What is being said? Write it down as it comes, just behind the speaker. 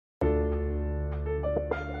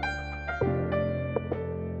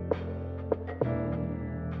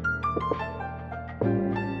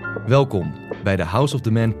Welkom bij de House of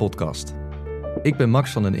the Man podcast. Ik ben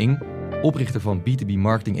Max van den Ing, oprichter van B2B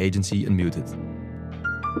marketing agency Unmuted.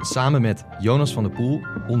 Samen met Jonas van der Poel,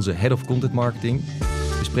 onze Head of Content Marketing,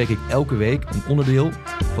 bespreek ik elke week een onderdeel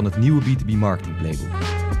van het nieuwe B2B marketing playbook.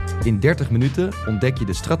 In 30 minuten ontdek je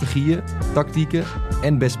de strategieën, tactieken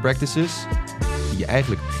en best practices die je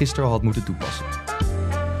eigenlijk gisteren al had moeten toepassen.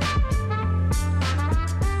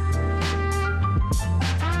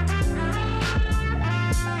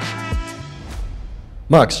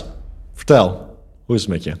 Max, vertel, hoe is het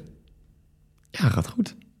met je? Ja, gaat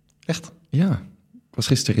goed. Echt? Ja, ik was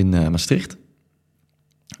gisteren in Maastricht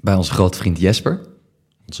bij onze grote vriend Jesper.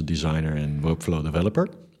 Onze designer en workflow developer.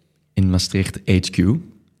 In Maastricht HQ. We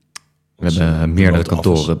hebben meerdere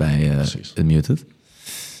kantoren bij Unmuted.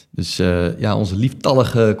 Dus onze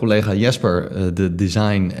lieftallige collega Jesper, de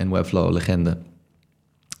design- en webflow-legende,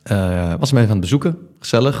 was hem even aan het bezoeken.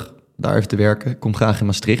 Gezellig, daar even te werken. Ik kom graag in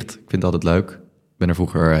Maastricht. Ik vind het altijd leuk. Ik ben er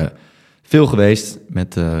vroeger veel geweest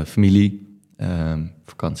met familie,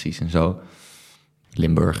 vakanties en zo.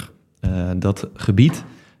 Limburg, dat gebied.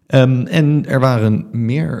 En er waren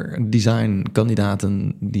meer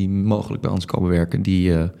designkandidaten die mogelijk bij ons komen werken,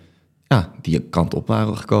 die kant op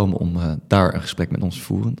waren gekomen om daar een gesprek met ons te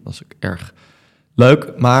voeren. Dat was ook erg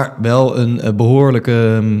leuk, maar wel een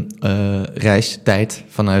behoorlijke reistijd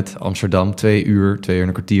vanuit Amsterdam. 2 uur en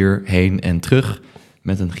een kwartier heen en terug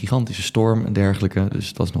met een gigantische storm en dergelijke. Dus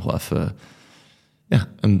het was nog wel even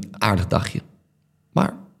een aardig dagje.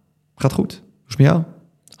 Maar gaat goed. Hoe is het met jou?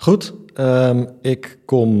 Goed. Ik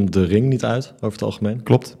kom de ring niet uit, over het algemeen.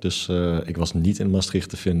 Klopt. Dus ik was niet in Maastricht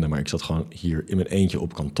te vinden, maar ik zat gewoon hier in mijn eentje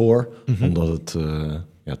op kantoor. Mm-hmm. Omdat het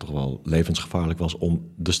toch wel levensgevaarlijk was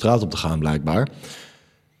om de straat op te gaan, blijkbaar.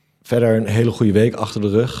 Verder een hele goede week achter de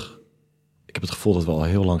rug. Ik heb het gevoel dat we al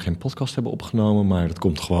heel lang geen podcast hebben opgenomen, maar dat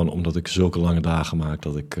komt gewoon omdat ik zulke lange dagen maak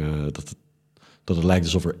dat het lijkt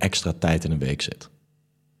alsof er extra tijd in een week zit.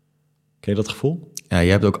 Ken je dat gevoel? Ja,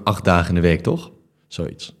 jij hebt ook 8 dagen in de week, toch?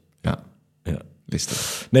 Zoiets. Ja.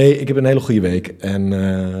 Listig. Nee, ik heb een hele goede week. En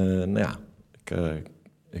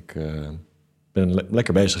ik ben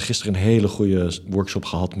lekker bezig. Gisteren een hele goede workshop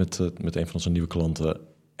gehad met een van onze nieuwe klanten.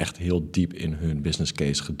 Echt heel diep in hun business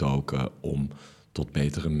case gedoken om tot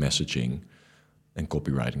betere messaging en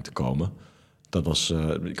copywriting te komen. Dat was,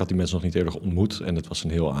 ik had die mensen nog niet eerder ontmoet en het was een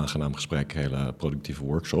heel aangenaam gesprek, een hele productieve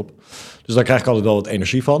workshop. Dus daar krijg ik altijd wel wat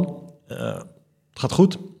energie van. Het gaat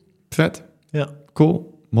goed. Vet. Ja.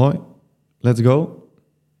 Cool. Mooi. Let's go.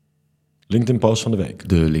 LinkedIn-post van de week.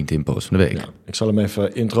 De LinkedIn-post van de week. Ja, ik zal hem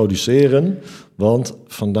even introduceren, want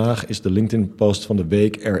vandaag is de LinkedIn-post van de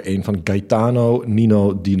week er een van Gaetano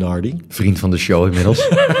Nino Dinardi. Vriend van de show inmiddels.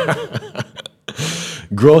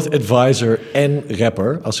 Growth advisor en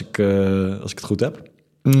rapper, als ik het goed heb.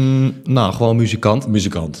 Gewoon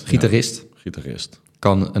muzikant. Gitarist. Ja. Gitarist.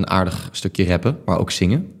 Kan een aardig stukje rappen, maar ook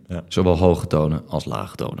zingen. Ja. Zowel hoge tonen als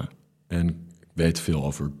lage tonen. En weet veel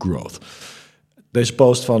over growth. Deze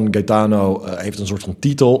post van Gaetano heeft een soort van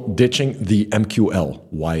titel: Ditching the MQL,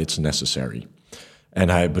 Why It's Necessary. En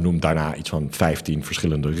hij benoemt daarna iets van 15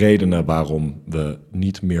 verschillende redenen waarom we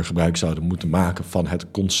niet meer gebruik zouden moeten maken van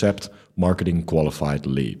het concept Marketing Qualified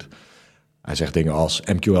Lead. Hij zegt dingen als: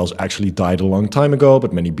 MQLs actually died a long time ago,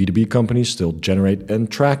 but many B2B companies still generate and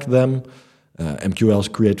track them.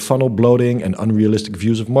 MQLs create funnel bloating and unrealistic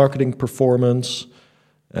views of marketing performance.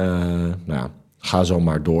 Ga zo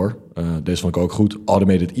maar door. Deze vond ik ook goed.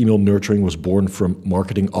 Automated email nurturing was born from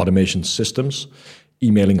marketing automation systems.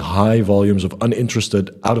 Emailing high volumes of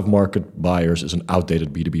uninterested, out-of-market buyers is an outdated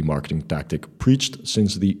B2B marketing tactic preached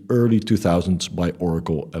since the early 2000s by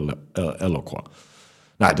Oracle Eloqua.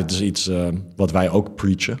 Nou, dit is iets wat wij ook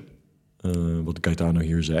preachen, wat Gaetano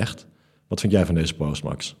hier zegt. Wat vind jij van deze post,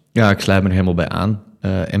 Max? Ja, ik sluit me er helemaal bij aan.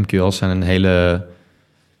 MQL's zijn een hele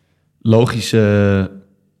logische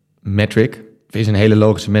metric. Het is een hele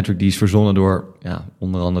logische metric die is verzonnen door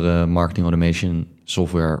onder andere marketing automation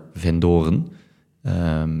software vendoren.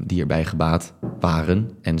 Die erbij gebaat waren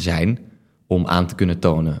en zijn om aan te kunnen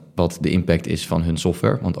tonen wat de impact is van hun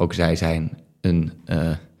software. Want ook zij zijn een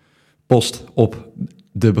post op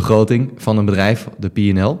de begroting van een bedrijf, de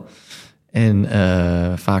P&L. En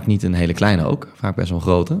vaak niet een hele kleine ook, vaak best wel een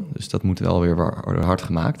grote. Dus dat moet wel weer worden hard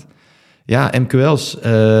gemaakt. Ja, MQL's,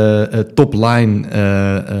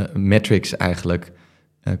 top-line metrics eigenlijk,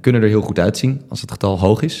 kunnen er heel goed uitzien als het getal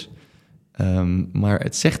hoog is. Maar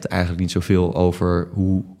het zegt eigenlijk niet zoveel over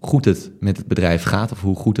hoe goed het met het bedrijf gaat of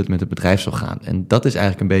hoe goed het met het bedrijf zal gaan. En dat is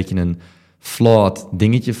eigenlijk een beetje een flawed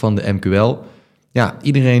dingetje van de MQL. Ja,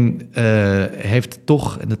 iedereen heeft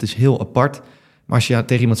toch, en dat is heel apart, maar als je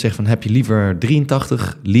tegen iemand zegt van heb je liever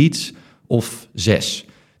 83 leads of 6?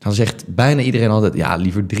 dan zegt bijna iedereen altijd, ja,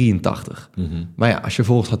 liever 83. Maar ja, als je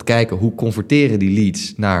vervolgens gaat kijken hoe converteren die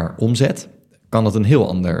leads naar omzet, kan dat een heel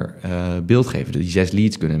ander beeld geven. Dus die 6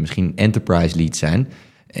 leads kunnen misschien enterprise leads zijn.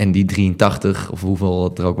 En die 83, of hoeveel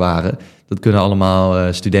het er ook waren, dat kunnen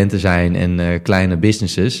allemaal studenten zijn en kleine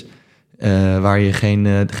businesses, waar je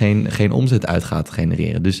geen omzet uit gaat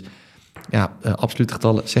genereren. Dus ja, absolute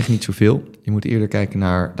getallen zeggen niet zoveel. Je moet eerder kijken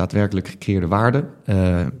naar daadwerkelijk gecreëerde waarde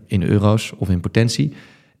in euro's of in potentie.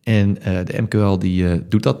 En de MQL die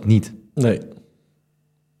doet dat niet. Nee.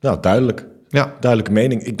 Nou, duidelijk. Ja. Duidelijke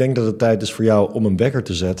mening. Ik denk dat het tijd is voor jou om een wekker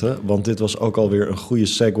te zetten, want dit was ook alweer een goede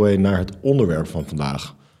segue naar het onderwerp van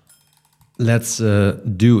vandaag. Let's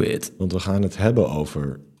do it. Want we gaan het hebben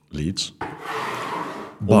over leads.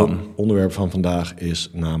 Bam. Onderwerp van vandaag is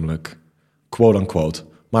namelijk quote-unquote.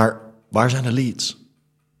 Maar waar zijn de leads?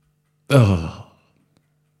 Oh.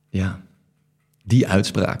 Ja, die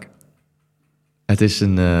uitspraak. Het is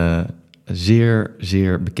een zeer,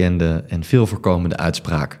 zeer bekende en veel voorkomende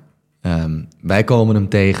uitspraak. Wij komen hem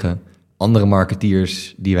tegen. Andere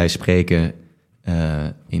marketeers die wij spreken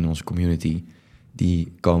in onze community,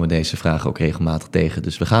 die komen deze vragen ook regelmatig tegen.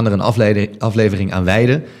 Dus we gaan er een aflevering aan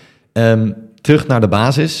wijden. Terug naar de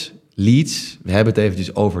basis. Leads. We hebben het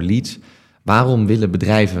eventjes over leads. Waarom willen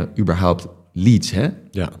bedrijven überhaupt leads? Hè?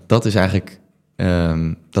 Ja. Dat is eigenlijk,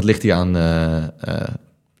 dat ligt hier aan,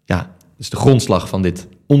 dat is de grondslag van dit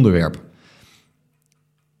onderwerp.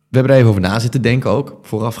 We hebben er even over na zitten denken ook,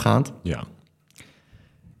 voorafgaand. Ja.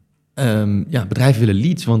 Bedrijven willen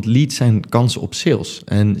leads, want leads zijn kansen op sales.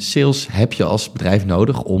 En sales heb je als bedrijf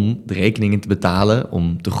nodig om de rekeningen te betalen,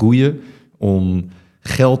 om te groeien, om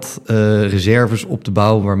geldreserves op te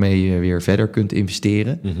bouwen waarmee je weer verder kunt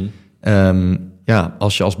investeren.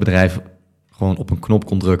 Als je als bedrijf gewoon op een knop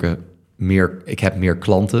kon drukken, ik heb meer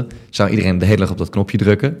klanten, zou iedereen de hele dag op dat knopje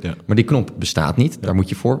drukken. Ja. Maar die knop bestaat niet, daar moet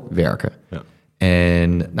je voor werken. Ja.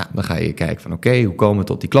 En dan ga je kijken van oké, hoe komen we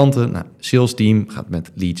tot die klanten? Nou, sales team gaat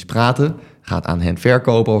met leads praten, gaat aan hen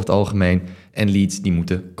verkopen over het algemeen. En leads die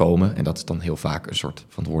moeten komen. En dat is dan heel vaak een soort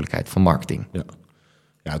verantwoordelijkheid van marketing. Ja.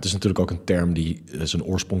 Ja, het is natuurlijk ook een term die zijn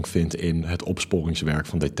oorsprong vindt in het opsporingswerk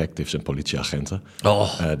van detectives en politieagenten.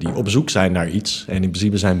 Die op zoek zijn naar iets. En in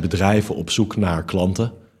principe zijn bedrijven op zoek naar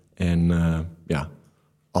klanten. En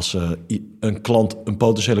als ze een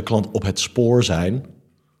potentiële klant op het spoor zijn,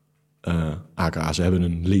 aka ze hebben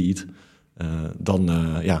een lead, dan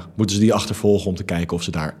moeten ze die achtervolgen om te kijken of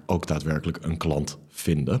ze daar ook daadwerkelijk een klant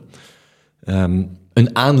vinden.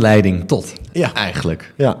 Een aanleiding tot,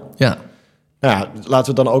 eigenlijk. Ja. Nou ja, laten we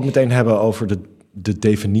het dan ook meteen hebben over de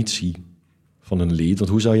definitie van een lead.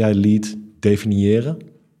 Want hoe zou jij lead definiëren?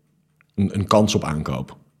 Een kans op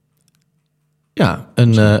aankoop. Ja,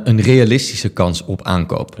 een realistische kans op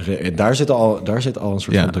aankoop. Daar zit al een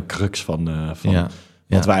soort van de crux van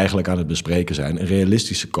wat we eigenlijk aan het bespreken zijn. Een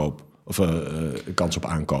realistische kans op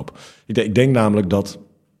aankoop. Ik denk namelijk dat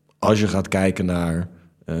als je gaat kijken naar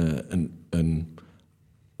een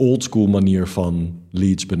oldschool manier van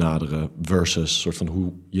leads benaderen versus soort van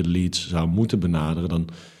hoe je leads zou moeten benaderen, dan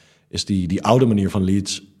is die oude manier van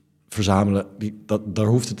leads verzamelen, daar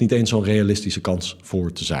hoeft het niet eens zo'n realistische kans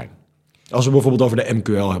voor te zijn. Als we bijvoorbeeld over de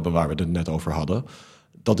MQL hebben, waar we het net over hadden,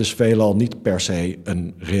 dat is veelal niet per se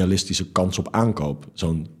een realistische kans op aankoop,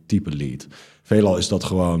 zo'n type lead. Veelal is dat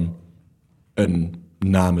gewoon een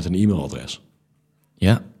naam met een e-mailadres.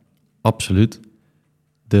 Ja, absoluut.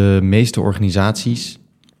 De meeste organisaties,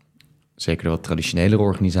 zeker de wat traditionelere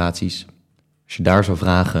organisaties, als je daar zou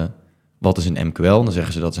vragen, wat is een MQL? Dan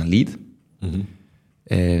zeggen ze dat is een lead. Mm-hmm.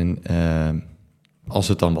 En als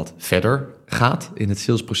het dan wat verder gaat in het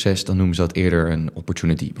salesproces, dan noemen ze dat eerder een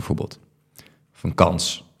opportunity bijvoorbeeld. Of een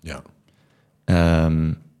kans. Ja.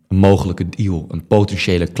 Een mogelijke deal, een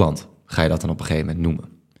potentiële klant, ga je dat dan op een gegeven moment noemen.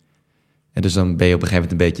 En dus dan ben je op een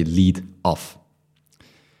gegeven moment een beetje lead af.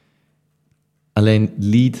 Alleen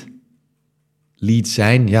lead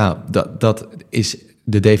zijn, dat is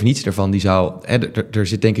de definitie daarvan. Er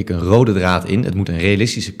zit denk ik een rode draad in. Het moet een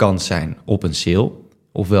realistische kans zijn op een sale.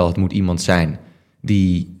 Ofwel, het moet iemand zijn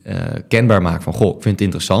die kenbaar maakt van, ik vind het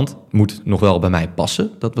interessant. Het moet nog wel bij mij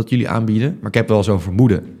passen, dat wat jullie aanbieden. Maar ik heb wel zo'n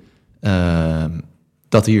vermoeden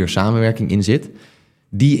dat hier samenwerking in zit.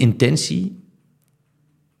 Die intentie,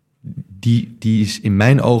 die is in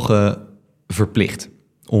mijn ogen verplicht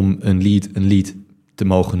om een lead te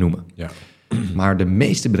mogen noemen. Ja. Maar de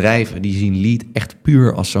meeste bedrijven die zien lead echt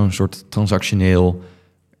puur als zo'n soort transactioneel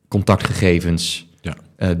contactgegevens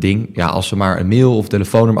ding. Ja, als we maar een mail of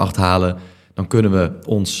telefoonnummer achterhalen, dan kunnen we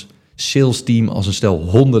ons sales team als een stel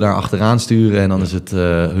honden daar achteraan sturen en dan is het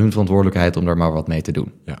hun verantwoordelijkheid om daar maar wat mee te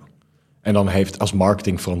doen. Ja. En dan heeft, als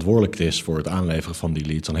marketing verantwoordelijk is voor het aanleveren van die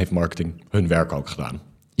leads, dan heeft marketing hun werk ook gedaan.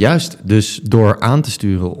 Juist, dus door aan te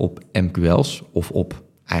sturen op MQL's of op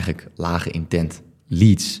eigenlijk lage intent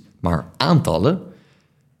leads, maar aantallen,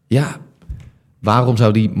 ja, waarom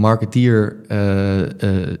zou die marketeer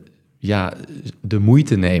de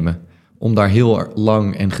moeite nemen om daar heel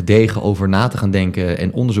lang en gedegen over na te gaan denken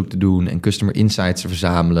en onderzoek te doen en customer insights te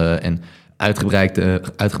verzamelen en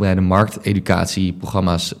uitgebreide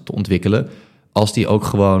markteducatieprogramma's te ontwikkelen, als die ook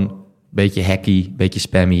gewoon een beetje hacky, een beetje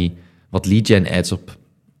spammy, wat lead gen ads op,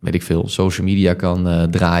 weet ik veel, social media kan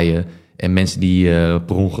draaien en mensen die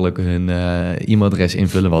per ongeluk hun e-mailadres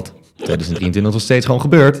invullen, wat 2023 nog steeds gewoon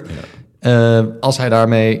gebeurt. Ja. Als hij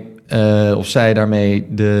daarmee of zij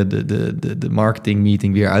daarmee de marketing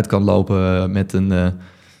meeting weer uit kan lopen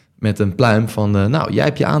met een pluim van, nou, jij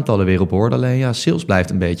hebt je aantallen weer op orde, alleen ja, sales blijft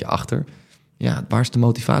een beetje achter. Ja, waar is de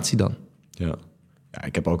motivatie dan? Ja,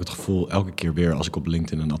 ik heb ook het gevoel elke keer weer als ik op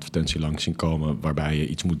LinkedIn een advertentie langs zie komen waarbij je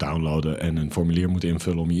iets moet downloaden en een formulier moet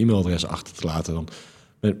invullen om je e-mailadres achter te laten, dan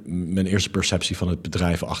mijn eerste perceptie van het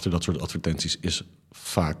bedrijf achter dat soort advertenties is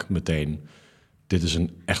vaak meteen, dit is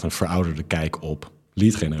echt een verouderde kijk op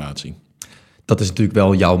leadgeneratie. Dat is natuurlijk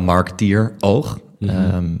wel jouw marketeer-oog.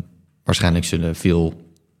 Mm-hmm. Waarschijnlijk zullen veel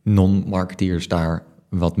non-marketeers daar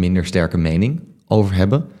wat minder sterke mening over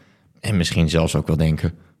hebben. En misschien zelfs ook wel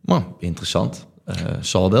denken, interessant,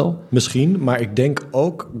 zal wel. Misschien, maar ik denk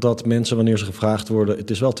ook dat mensen, wanneer ze gevraagd worden, het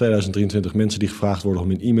is wel 2023, mensen die gevraagd worden om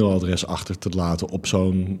hun e-mailadres achter te laten op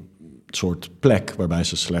zo'n soort plek waarbij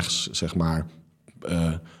ze slechts, zeg maar,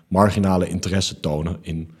 marginale interesse tonen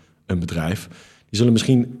in een bedrijf. Die zullen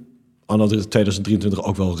misschien anno 2023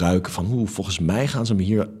 ook wel ruiken van, volgens mij gaan ze me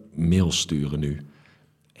hier mail sturen nu.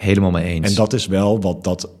 Helemaal mee eens. En dat is wel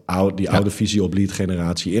wat die oude visie op lead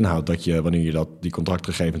generatie inhoudt. Dat je, wanneer je die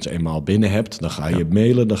contractgegevens eenmaal binnen hebt, dan ga je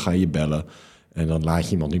mailen, dan ga je bellen. En dan laat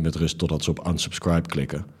je iemand niet met rust totdat ze op unsubscribe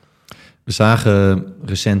klikken. We zagen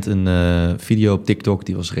recent een video op TikTok,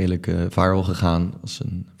 die was redelijk viral gegaan. Dat was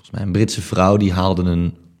volgens mij een Britse vrouw, die haalde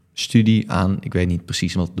een studie aan. Ik weet niet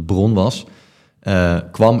precies wat de bron was.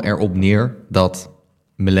 Kwam erop neer dat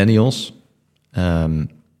millennials,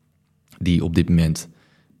 die op dit moment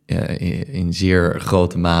in zeer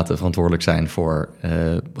grote mate verantwoordelijk zijn voor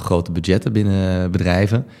grote budgetten binnen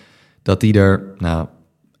bedrijven, dat die er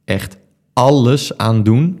echt alles aan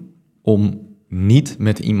doen om niet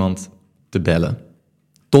met iemand te bellen.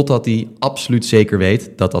 Totdat hij absoluut zeker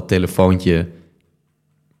weet dat dat telefoontje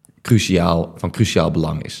van cruciaal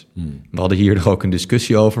belang is. We hadden hier ook een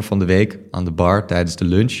discussie over van de week aan de bar tijdens de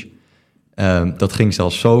lunch. Dat ging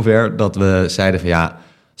zelfs zo ver dat we zeiden van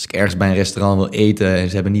als ik ergens bij een restaurant wil eten en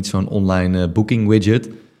ze hebben niet zo'n online booking widget,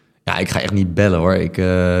 ik ga echt niet bellen hoor.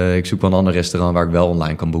 Ik zoek wel een ander restaurant waar ik wel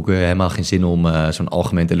online kan boeken. Helemaal geen zin om zo'n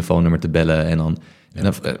algemeen telefoonnummer te bellen en dan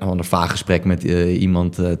een vaag gesprek met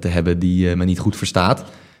iemand te hebben die me niet goed verstaat.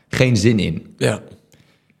 Geen zin in.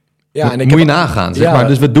 Ja, en moet je nagaan, zeg maar.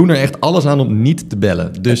 Dus we doen er echt alles aan om niet te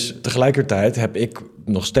bellen. Dus tegelijkertijd heb ik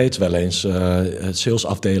nog steeds wel eens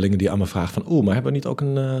salesafdelingen die aan me vragen van, maar hebben we niet ook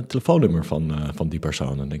een telefoonnummer van die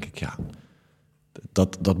persoon? Dan denk ik,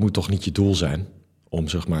 dat moet toch niet je doel zijn om,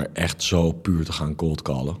 zeg maar, echt zo puur te gaan cold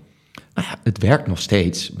callen. Het werkt nog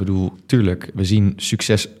steeds. Ik bedoel, tuurlijk, we zien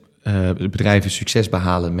bedrijven succes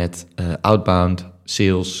behalen met outbound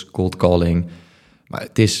sales, cold calling. Maar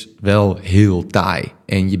het is wel heel taai.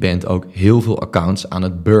 En je bent ook heel veel accounts aan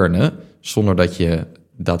het burnen, zonder dat je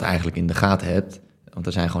dat eigenlijk in de gaten hebt. Want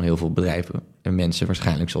er zijn gewoon heel veel bedrijven en mensen,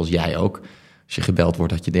 waarschijnlijk zoals jij ook, als je gebeld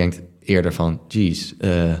wordt, dat je denkt eerder van,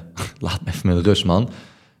 laat me even met rust, man.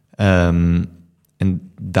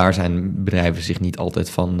 En daar zijn bedrijven zich niet altijd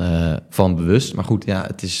van bewust. Maar goed,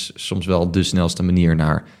 het is soms wel de snelste manier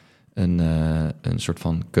naar een soort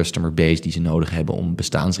van customer base die ze nodig hebben om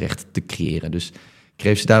bestaansrecht te creëren. Dus ik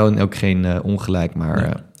geef ze daarin ook geen ongelijk,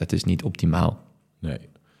 maar het is niet optimaal. Nee.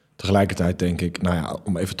 Tegelijkertijd denk ik,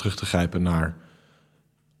 om even terug te grijpen naar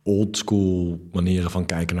oldschool manieren van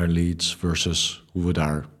kijken naar leads versus hoe we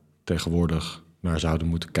daar tegenwoordig naar zouden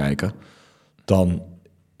moeten kijken, dan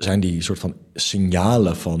zijn die soort van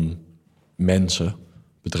signalen van mensen,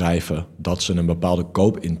 bedrijven, dat ze een bepaalde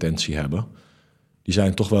koopintentie hebben, die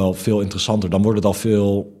zijn toch wel veel interessanter. Dan wordt het al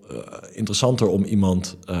veel interessanter om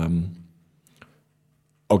iemand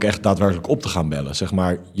ook echt daadwerkelijk op te gaan bellen. Zeg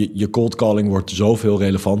maar, je cold calling wordt zoveel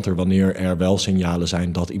relevanter wanneer er wel signalen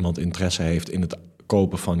zijn dat iemand interesse heeft in het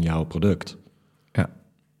kopen van jouw product. Ja.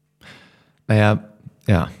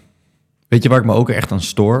 Weet je waar ik me ook echt aan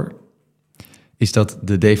stoor? Is dat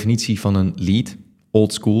de definitie van een lead,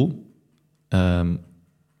 old school,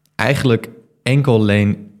 eigenlijk enkel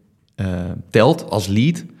alleen telt als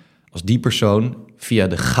lead als die persoon via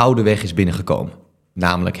de gouden weg is binnengekomen.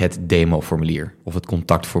 Namelijk het demo-formulier of het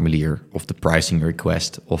contactformulier of de pricing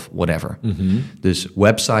request of whatever. Mm-hmm. Dus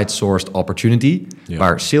website-sourced opportunity,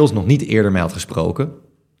 waar sales nog niet eerder mee had gesproken.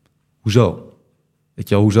 Hoezo? Weet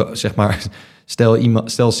je wel, hoezo? Zeg maar,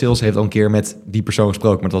 stel sales heeft al een keer met die persoon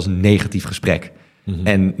gesproken, maar het was een negatief gesprek. Mm-hmm.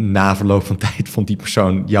 En na verloop van tijd vond die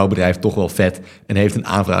persoon jouw bedrijf toch wel vet en heeft een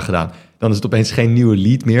aanvraag gedaan. Dan is het opeens geen nieuwe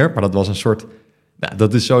lead meer, maar dat was een soort... Nou,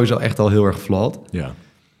 dat is sowieso echt al heel erg flawed. Ja.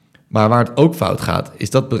 Maar waar het ook fout gaat, is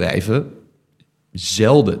dat bedrijven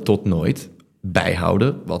zelden tot nooit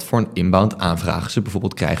bijhouden wat voor een inbound aanvraag ze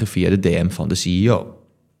bijvoorbeeld krijgen via de DM van de CEO.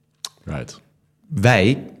 Right.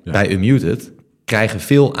 Wij, bij Unmuted, krijgen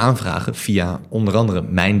veel aanvragen via onder andere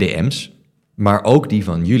mijn DM's, maar ook die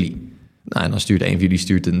van jullie. Nou, en dan stuurt een van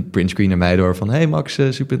jullie een printscreen naar mij door van... Hey Max,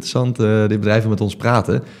 super interessant, dit bedrijf wil met ons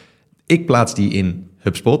praten. Ik plaats die in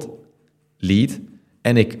HubSpot, lead,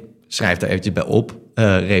 en ik schrijf daar eventjes bij op,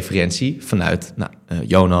 referentie vanuit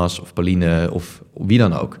Jonas of Pauline of wie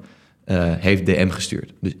dan ook, heeft DM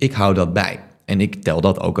gestuurd. Dus ik hou dat bij en ik tel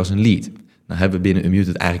dat ook als een lead. Nou hebben we binnen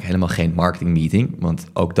Unmuted eigenlijk helemaal geen marketing meeting, want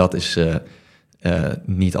ook dat is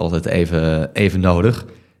niet altijd even nodig.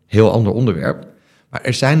 Heel ander onderwerp. Maar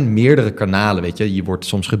er zijn meerdere kanalen, weet je. Je wordt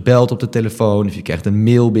soms gebeld op de telefoon of je krijgt een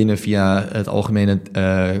mail binnen via het algemene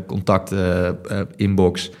contact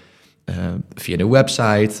inbox. Via de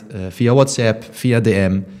website, via WhatsApp, via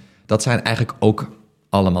DM. Dat zijn eigenlijk ook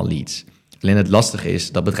allemaal leads. Alleen het lastige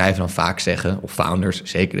is dat bedrijven dan vaak zeggen, of founders,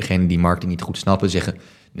 zeker degenen die marketing niet goed snappen, zeggen,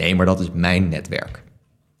 nee, maar dat is mijn netwerk.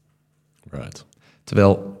 Right.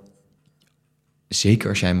 Terwijl, zeker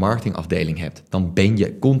als jij een marketingafdeling hebt, dan ben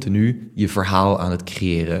je continu je verhaal aan het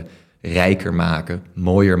creëren, rijker maken,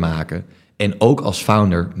 mooier maken. En ook als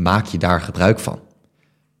founder maak je daar gebruik van.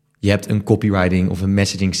 Je hebt een copywriting of een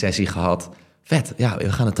messaging sessie gehad. Vet, ja,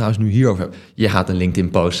 we gaan het trouwens nu hierover hebben. Je gaat een LinkedIn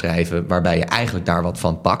post schrijven waarbij je eigenlijk daar wat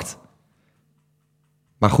van pakt.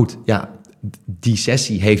 Maar goed, ja, die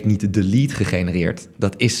sessie heeft niet de lead gegenereerd.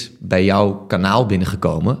 Dat is bij jouw kanaal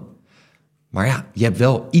binnengekomen. Maar ja, je hebt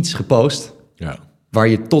wel iets gepost waar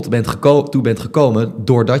je toe bent gekomen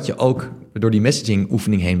doordat je ook door die messaging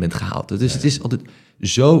oefening heen bent gehaald. Dus het is altijd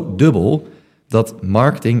zo dubbel dat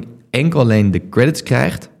marketing enkel alleen de credits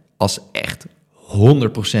krijgt als echt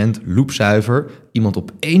 100% loopzuiver iemand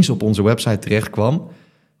opeens op onze website terecht kwam,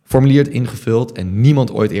 formulier ingevuld en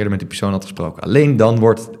niemand ooit eerder met die persoon had gesproken. Alleen dan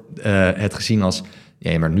wordt het gezien als,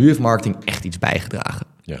 ja, maar nu heeft marketing echt iets bijgedragen.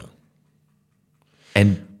 Ja.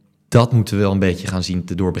 En dat moeten we wel een beetje gaan zien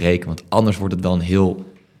te doorbreken, want anders wordt het wel een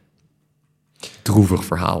heel droevig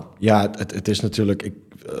verhaal. Ja, het is natuurlijk,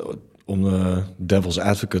 om devil's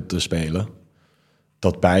advocate te spelen,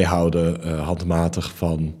 dat bijhouden handmatig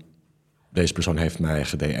van deze persoon heeft mij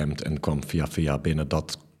gedM'd en kwam via binnen,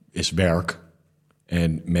 dat is werk.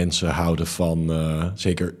 En mensen houden van,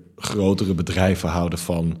 zeker grotere bedrijven houden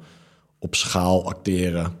van op schaal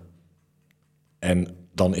acteren. En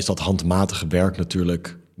dan is dat handmatige werk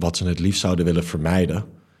natuurlijk wat ze het liefst zouden willen vermijden.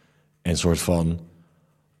 En een soort van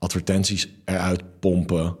advertenties eruit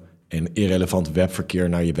pompen en irrelevant webverkeer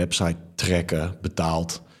naar je website trekken,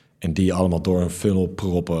 betaald. En die allemaal door een funnel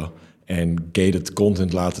proppen en gated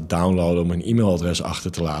content laten downloaden om een e-mailadres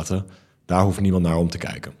achter te laten. Daar hoeft niemand naar om te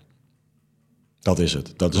kijken. Dat is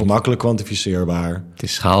het. Dat is makkelijk kwantificeerbaar. Het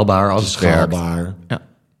is schaalbaar als het schaalbaar. Ja.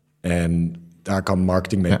 En daar kan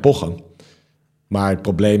marketing mee pochen. Maar het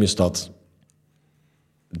probleem is dat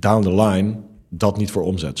down the line dat niet voor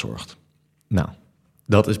omzet zorgt. Nou,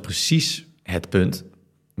 dat is precies het punt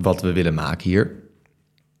wat we willen maken hier.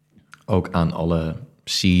 Ook aan alle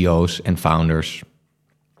CEO's en founders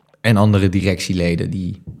en andere directieleden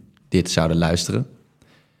die dit zouden luisteren.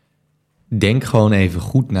 Denk gewoon even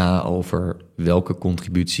goed na over welke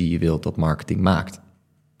contributie je wilt dat marketing maakt.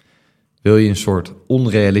 Wil je een soort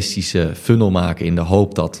onrealistische funnel maken in de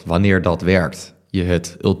hoop dat wanneer dat werkt, je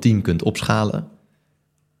het ultiem kunt opschalen?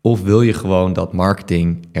 Of wil je gewoon dat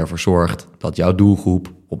marketing ervoor zorgt dat jouw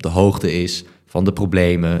doelgroep op de hoogte is van de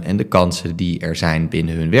problemen en de kansen die er zijn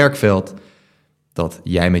binnen hun werkveld? Dat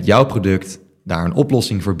jij met jouw product daar een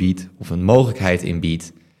oplossing voor biedt of een mogelijkheid in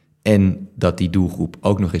biedt. En dat die doelgroep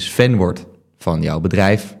ook nog eens fan wordt van jouw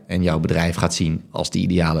bedrijf en jouw bedrijf gaat zien als de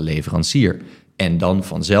ideale leverancier. En dan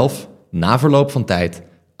vanzelf, na verloop van tijd,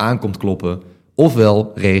 aankomt kloppen,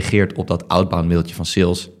 ofwel reageert op dat outbound mailtje van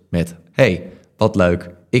sales met: hey, wat leuk,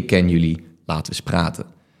 ik ken jullie, laten we eens praten.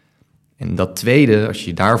 En dat tweede, als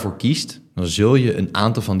je daarvoor kiest, dan zul je een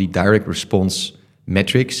aantal van die direct response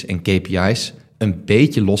metrics en KPI's een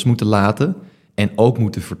beetje los moeten laten en ook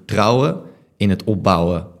moeten vertrouwen in het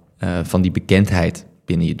opbouwen van die bekendheid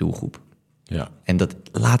binnen je doelgroep. Ja. En dat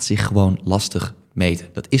laat zich gewoon lastig meten.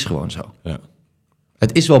 Dat is gewoon zo. Ja.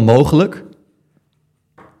 Het is wel mogelijk,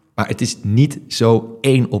 maar het is niet zo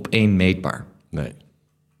 1-op-1 meetbaar. Nee.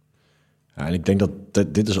 Ja, en ik denk dat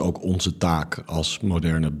dit is ook onze taak als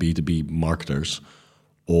moderne B2B-marketers,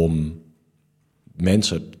 om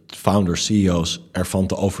mensen, founders, CEO's ervan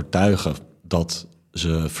te overtuigen dat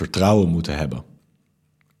ze vertrouwen moeten hebben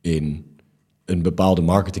in een bepaalde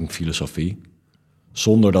marketingfilosofie,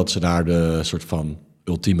 zonder dat ze daar de soort van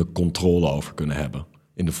ultieme controle over kunnen hebben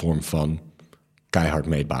in de vorm van keihard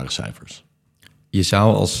meetbare cijfers. Je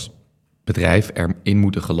zou als bedrijf erin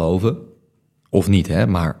moeten geloven, of niet, hè,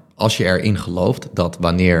 maar als je erin gelooft dat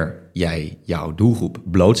wanneer jij jouw doelgroep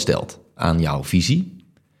blootstelt aan jouw visie,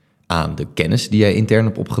 aan de kennis die jij intern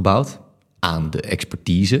hebt opgebouwd, aan de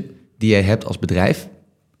expertise die jij hebt als bedrijf,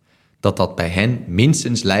 dat bij hen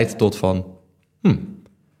minstens leidt tot van,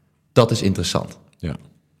 dat is interessant. Ja.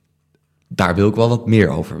 Daar wil ik wel wat meer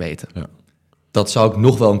over weten. Ja. Dat zou ik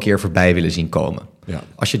nog wel een keer voorbij willen zien komen. Ja.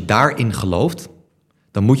 Als je daarin gelooft,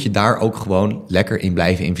 dan moet je daar ook gewoon lekker in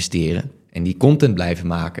blijven investeren. En die content blijven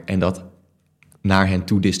maken en dat naar hen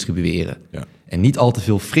toe distribueren. Ja. En niet al te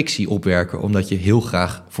veel frictie opwerken, omdat je heel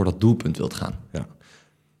graag voor dat doelpunt wilt gaan. Ja.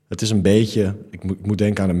 Het is een beetje, ik moet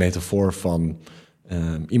denken aan een metafoor van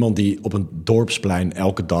iemand die op een dorpsplein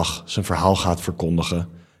elke dag zijn verhaal gaat verkondigen.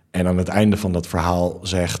 En aan het einde van dat verhaal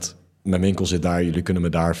zegt, mijn winkel zit daar, jullie kunnen me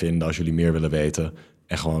daar vinden als jullie meer willen weten.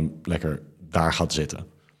 En gewoon lekker daar gaat zitten.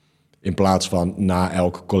 In plaats van na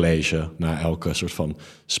elk college, na elke soort van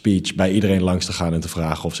speech, bij iedereen langs te gaan en te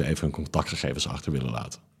vragen of ze even hun contactgegevens achter willen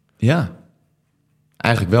laten. Ja,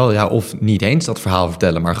 eigenlijk wel. Ja, of niet eens dat verhaal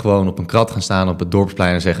vertellen, maar gewoon op een krat gaan staan op het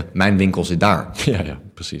dorpsplein en zeggen, mijn winkel zit daar. Ja,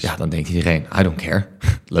 precies. Ja, dan denkt iedereen, I don't care.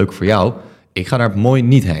 Leuk voor jou. Ik ga daar mooi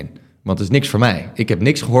niet heen, want het is niks voor mij. Ik heb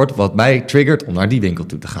niks gehoord wat mij triggert om naar die winkel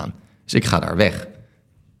toe te gaan. Dus ik ga daar weg.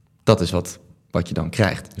 Dat is wat je dan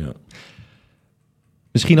krijgt. Ja.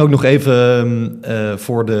 Misschien ook nog even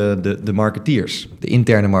voor de marketeers. De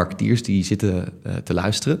interne marketeers die zitten te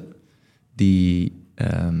luisteren. Die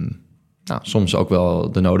soms ook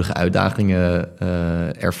wel de nodige uitdagingen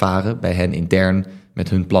ervaren bij hen intern met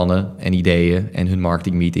hun plannen en ideeën en hun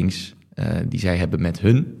marketingmeetings die zij hebben met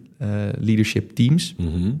hun leadership teams.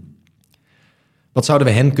 Mm-hmm. Wat zouden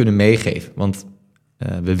we hen kunnen meegeven? Want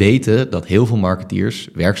we weten dat heel veel marketeers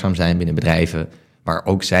werkzaam zijn binnen bedrijven waar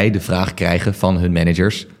ook zij de vraag krijgen van hun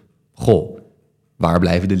managers, goh, waar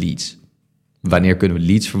blijven de leads? Wanneer kunnen we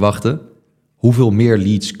leads verwachten? Hoeveel meer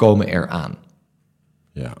leads komen er aan?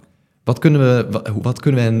 Ja. Wat kunnen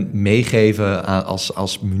we hen meegeven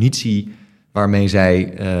als munitie waarmee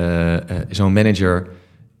zij zo'n manager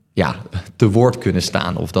te woord kunnen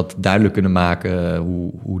staan of dat duidelijk kunnen maken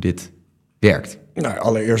hoe dit werkt? Nou,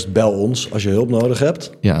 allereerst bel ons als je hulp nodig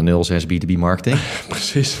hebt. Ja, 06 B2B marketing.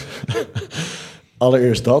 Precies.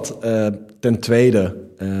 Allereerst dat. Ten tweede,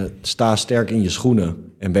 sta sterk in je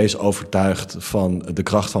schoenen en wees overtuigd van de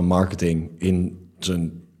kracht van marketing in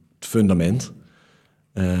zijn fundament.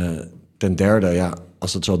 Ten derde,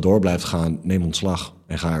 als het zo door blijft gaan, neem ontslag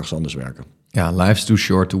en ga ergens anders werken. Ja, life's too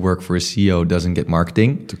short to work for a CEO doesn't get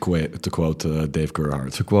marketing. To quote Dave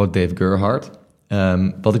Gerhardt. To quote Dave Gerhardt.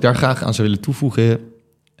 Wat ik daar graag aan zou willen toevoegen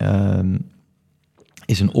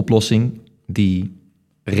is een oplossing die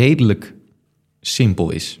redelijk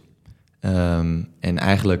simpel is. En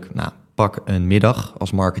eigenlijk, pak een middag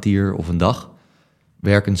als marketeer of een dag.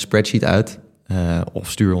 Werk een spreadsheet uit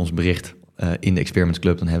of stuur ons bericht in de Experiments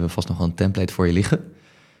Club. Dan hebben we vast nog wel een template voor je liggen.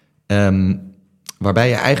 Waarbij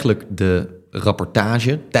je eigenlijk de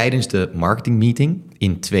rapportage tijdens de marketingmeeting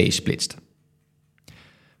in 2 splitst.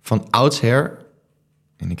 Van oudsher,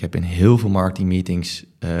 en ik heb in heel veel marketingmeetings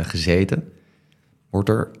gezeten, wordt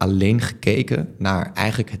er alleen gekeken naar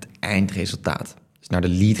eigenlijk het eindresultaat. Dus naar de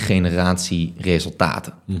lead generatie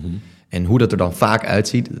resultaten. Mm-hmm. En hoe dat er dan vaak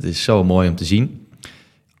uitziet, dat is zo mooi om te zien.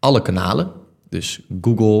 Alle kanalen, dus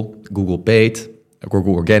Google Paid,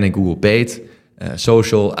 Google Organic, Google Paid,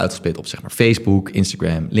 social, uitgesplit op zeg maar Facebook,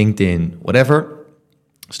 Instagram, LinkedIn, whatever.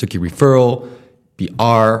 Een stukje referral,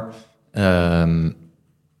 PR,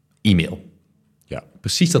 e-mail. Ja.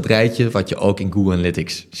 Precies dat rijtje wat je ook in Google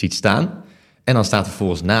Analytics ziet staan. En dan staat er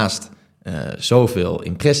volgens naast zoveel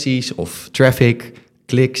impressies of traffic,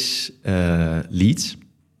 kliks, leads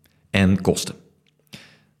en kosten.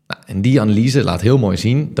 Nou, en die analyse laat heel mooi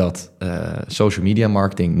zien dat social media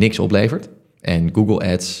marketing niks oplevert en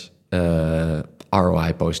Google Ads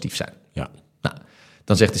ROI positief zijn. Ja. Nou,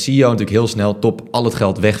 dan zegt de CEO natuurlijk heel snel, top, al het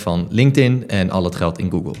geld weg van LinkedIn en al het geld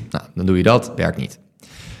in Google. Nou, dan doe je dat, werkt niet.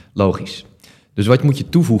 Logisch. Dus wat moet je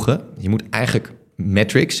toevoegen? Je moet eigenlijk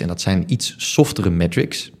metrics, en dat zijn iets softere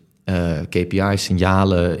metrics, KPI's,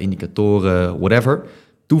 signalen, indicatoren, whatever,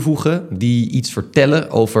 toevoegen die iets vertellen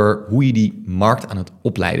over hoe je die markt aan het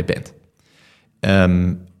opleiden bent.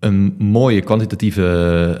 Een mooie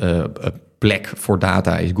kwantitatieve plek voor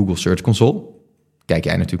data is Google Search Console. Kijk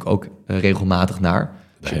jij natuurlijk ook regelmatig naar.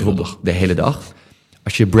 De hele dag.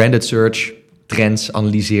 Als je branded search trends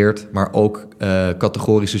analyseert, maar ook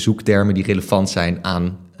categorische zoektermen die relevant zijn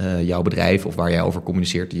aan jouw bedrijf of waar jij over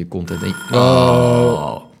communiceert in je content.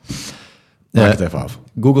 Maak het even af.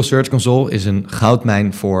 Google Search Console is een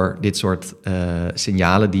goudmijn voor dit soort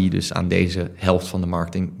signalen die je dus aan deze helft van de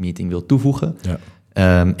marketing meeting wil toevoegen. Ja.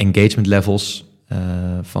 Engagement levels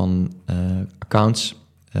van accounts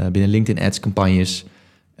binnen LinkedIn Ads campagnes,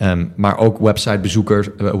 maar ook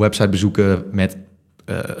websitebezoeken met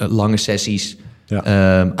lange sessies,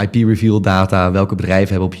 IP reveal data, welke bedrijven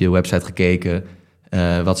hebben op je website gekeken,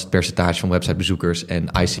 wat is het percentage van websitebezoekers en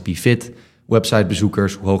ICP fit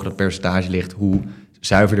websitebezoekers, hoe hoog dat percentage ligt, hoe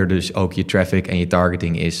zuiverder dus ook je traffic en je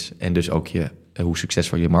targeting is en dus ook hoe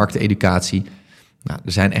succesvol je markteducatie. Nou,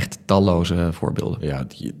 er zijn echt talloze voorbeelden. Ja,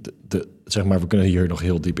 zeg maar, we kunnen hier nog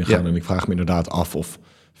heel diep in gaan. Ja. En ik vraag me inderdaad af of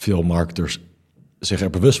veel marketers zich er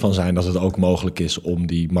bewust van zijn dat het ook mogelijk is om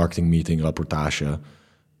die marketing meeting rapportage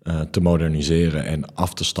te moderniseren en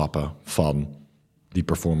af te stappen van die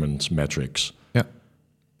performance metrics.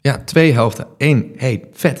 Ja, 2 helften. 1, hey,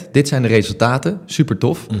 vet, dit zijn de resultaten, super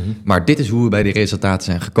tof. Mm-hmm. Maar dit is hoe we bij die resultaten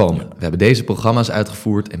zijn gekomen. Ja. We hebben deze programma's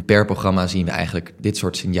uitgevoerd en per programma zien we eigenlijk dit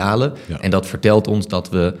soort signalen. Ja. En dat vertelt ons dat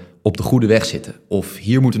we op de goede weg zitten. Of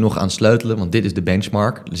hier moeten we nog aan sleutelen, want dit is de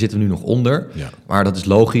benchmark. Daar zitten we nu nog onder. Ja. Maar dat is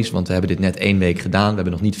logisch, want we hebben dit net 1 week gedaan. We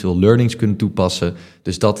hebben nog niet veel learnings kunnen toepassen.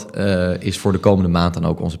 Dus dat is voor de komende maand dan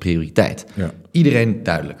ook onze prioriteit. Ja. Iedereen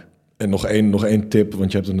duidelijk. En nog één tip,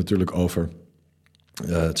 want je hebt het natuurlijk over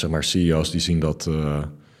zeg maar CEO's die zien dat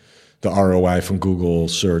de ROI van Google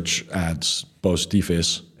Search Ads positief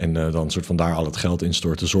is en dan soort van daar al het geld in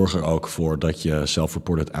storten. Zorg er ook voor dat je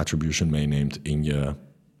self-reported attribution meeneemt in je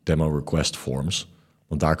demo request forms.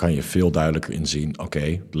 Want daar kan je veel duidelijker in zien. Oké,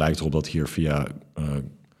 het lijkt erop dat hier via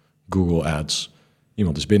Google Ads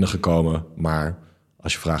iemand is binnengekomen, maar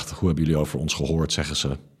als je vraagt hoe hebben jullie over ons gehoord, zeggen ze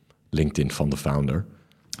LinkedIn van de founder.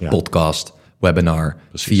 Ja. Podcast, webinar,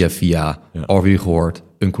 precies. via, over je gehoord,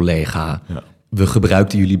 een collega. Ja. We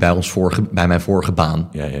gebruikten jullie bij mijn vorige baan.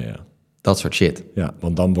 Ja. Dat soort shit. Ja,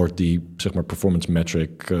 want dan wordt die, zeg maar, performance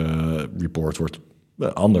metric report wordt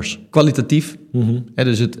anders. Kwalitatief. Mm-hmm.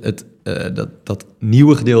 Dus dat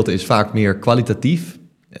nieuwe gedeelte is vaak meer kwalitatief.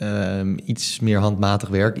 Iets meer handmatig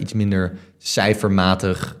werk, iets minder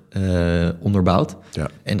cijfermatig onderbouwd. Ja.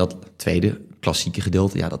 En dat tweede, klassieke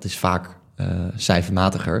gedeelte, dat is vaak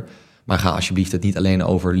cijfermatiger. Maar ga alsjeblieft het niet alleen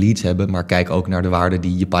over leads hebben, maar kijk ook naar de waarde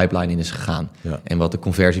die je pipeline in is gegaan. Ja. En wat de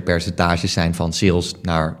conversiepercentages zijn van sales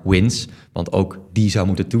naar wins. Want ook die zou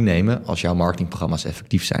moeten toenemen als jouw marketingprogramma's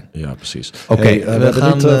effectief zijn. Ja, precies. Oké, we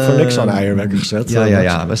gaan niet voor niks aan eierwekker gezet.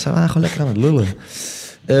 Ja. We zijn gewoon lekker aan het lullen.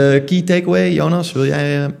 Key takeaway, Jonas, wil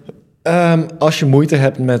jij... Als je moeite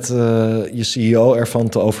hebt met je CEO ervan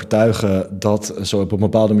te overtuigen dat ze op een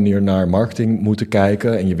bepaalde manier naar marketing moeten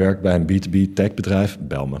kijken en je werkt bij een B2B techbedrijf,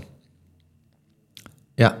 bel me.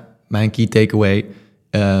 Ja, mijn key takeaway.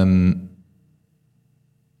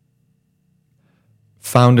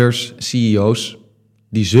 Founders, CEO's,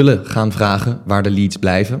 die zullen gaan vragen waar de leads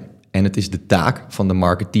blijven. En het is de taak van de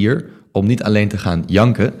marketeer om niet alleen te gaan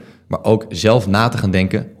janken, maar ook zelf na te gaan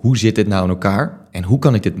denken, hoe zit dit nou in elkaar? En hoe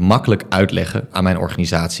kan ik dit makkelijk uitleggen aan mijn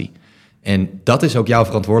organisatie? En dat is ook jouw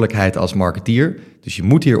verantwoordelijkheid als marketeer. Dus je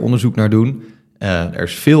moet hier onderzoek naar doen. Er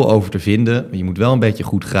is veel over te vinden, maar je moet wel een beetje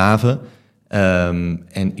goed graven.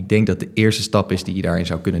 En ik denk dat de eerste stap is die je daarin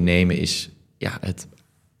zou kunnen nemen, is het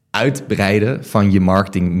uitbreiden van je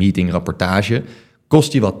marketing meeting rapportage.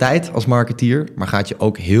 Kost je wat tijd als marketeer, maar gaat je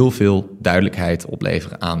ook heel veel duidelijkheid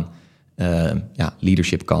opleveren aan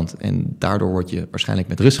leadership kant. En daardoor word je waarschijnlijk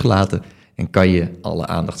met rust gelaten en kan je alle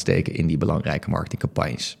aandacht steken in die belangrijke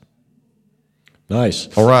marketingcampagnes. Nice.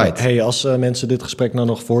 Alright. Hey, als mensen dit gesprek nou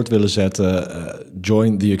nog voort willen zetten,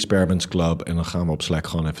 join the Experiments Club en dan gaan we op Slack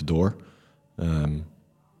gewoon even door.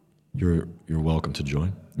 You're welcome to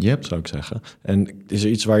join, zou ik zeggen. En is er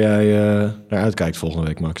iets waar jij naar uitkijkt volgende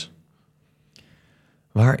week, Max?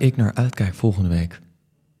 Waar ik naar uitkijk volgende week?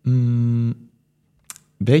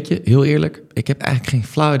 Weet je, heel eerlijk, ik heb eigenlijk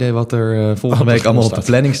geen flauw idee wat er volgende week allemaal op de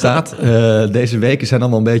planning staat. Deze weken zijn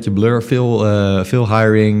allemaal een beetje blur. Veel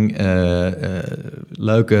hiring,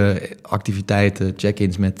 leuke activiteiten,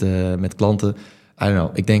 check-ins met klanten. I don't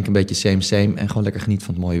know, ik denk een beetje same en gewoon lekker genieten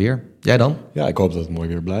van het mooie weer. Jij dan? Ja, ik hoop dat het mooi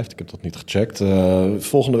weer blijft. Ik heb dat niet gecheckt.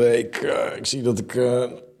 Volgende week, ik zie dat ik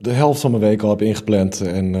de helft van mijn week al heb ingepland.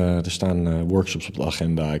 En er staan workshops op de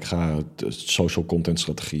agenda. Ik ga social content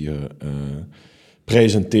strategieën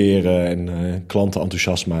presenteren en klanten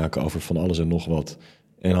enthousiast maken over van alles en nog wat.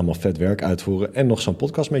 En allemaal vet werk uitvoeren. En nog zo'n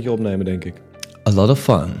podcast met je opnemen, denk ik. A lot of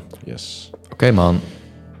fun. Yes. Oké, man.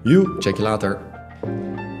 You. Check je later.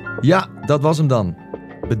 Ja, dat was hem dan.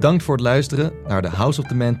 Bedankt voor het luisteren naar de House of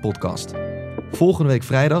the Man podcast. Volgende week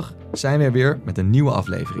vrijdag zijn we er weer met een nieuwe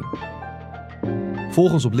aflevering.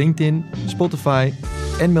 Volg ons op LinkedIn, Spotify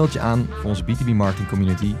en meld je aan voor onze B2B marketing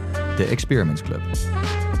community, de Experiments Club.